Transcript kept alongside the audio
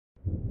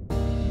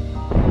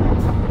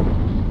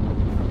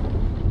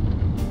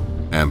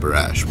Amber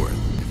Ashworth.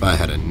 If I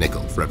had a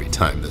nickel for every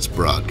time this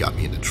broad got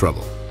me into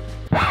trouble.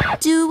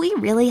 Do we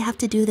really have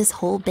to do this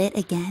whole bit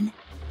again?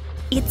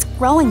 It's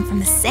growing from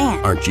the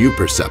sand. Aren't you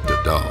perceptive,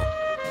 doll?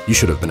 You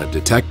should have been a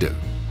detective.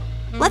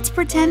 Let's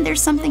pretend there's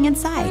something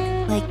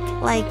inside.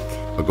 Like...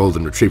 A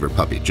golden retriever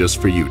puppy just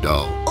for you,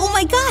 doll. Oh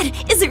my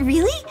god, is it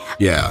really?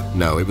 Yeah,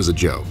 no, it was a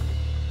joke.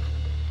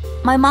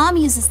 My mom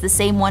uses the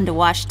same one to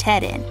wash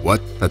Ted in.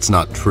 What? That's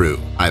not true.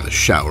 I have a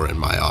shower in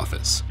my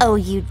office. Oh,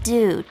 you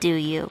do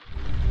you?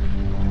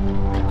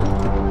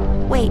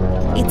 Wait,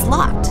 it's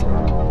locked.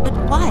 But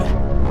why?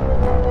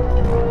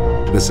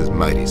 This is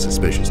mighty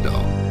suspicious,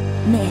 doll.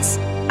 Miss,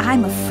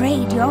 I'm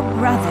afraid your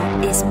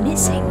brother is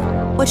missing.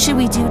 What should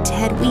we do,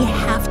 Ted? We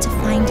have to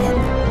find him.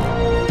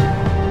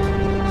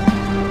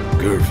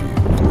 Curfew,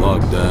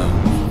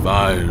 lockdown,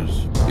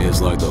 fires.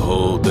 It's like the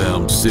whole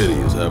damn city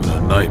is having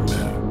a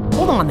nightmare.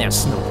 Hold on there,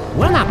 Snoop.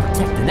 We're not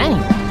protecting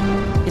anyone.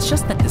 It's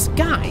just that this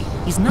guy,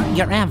 he's not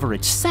your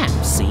average sap,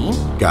 see?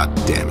 God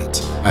damn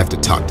it. I have to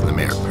talk to the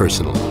mayor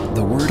personally.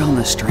 The word on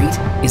the street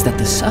is that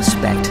the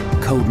suspect,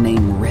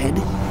 codename Red,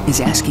 is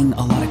asking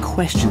a lot of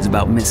questions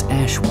about Miss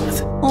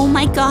Ashworth. Oh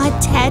my god,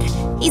 Ted.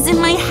 He's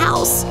in my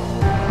house.